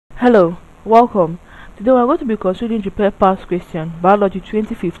Hello, welcome. Today we are going to be considering jupeb past question, Biology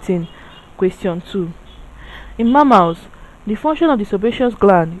 2015, question 2. In mammals, the function of the sebaceous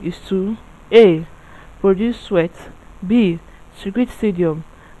gland is to A. Produce sweat, B. Secrete sebum,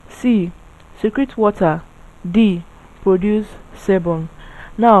 C. Secrete water, D. Produce sebum.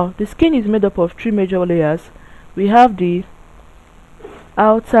 Now, the skin is made up of three major layers. We have the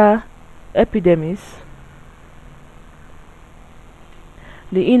outer epidermis,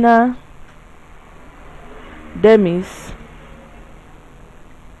 the inner dermis,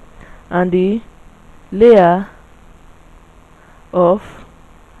 and the layer of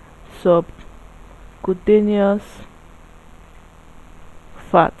subcutaneous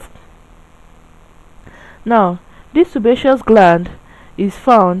fat. Now, this sebaceous gland is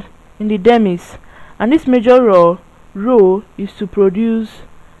found in the dermis, and its major role is to produce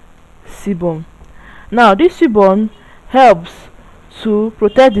sebum. Now, this sebum helps to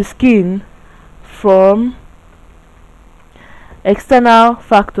protect the skin from external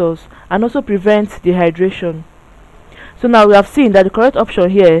factors and also prevent dehydration. So now we have seen that the correct option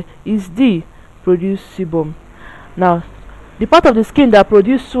here is D, produce sebum. Now, the part of the skin that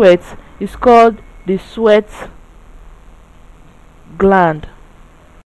produces sweat is called the sweat gland.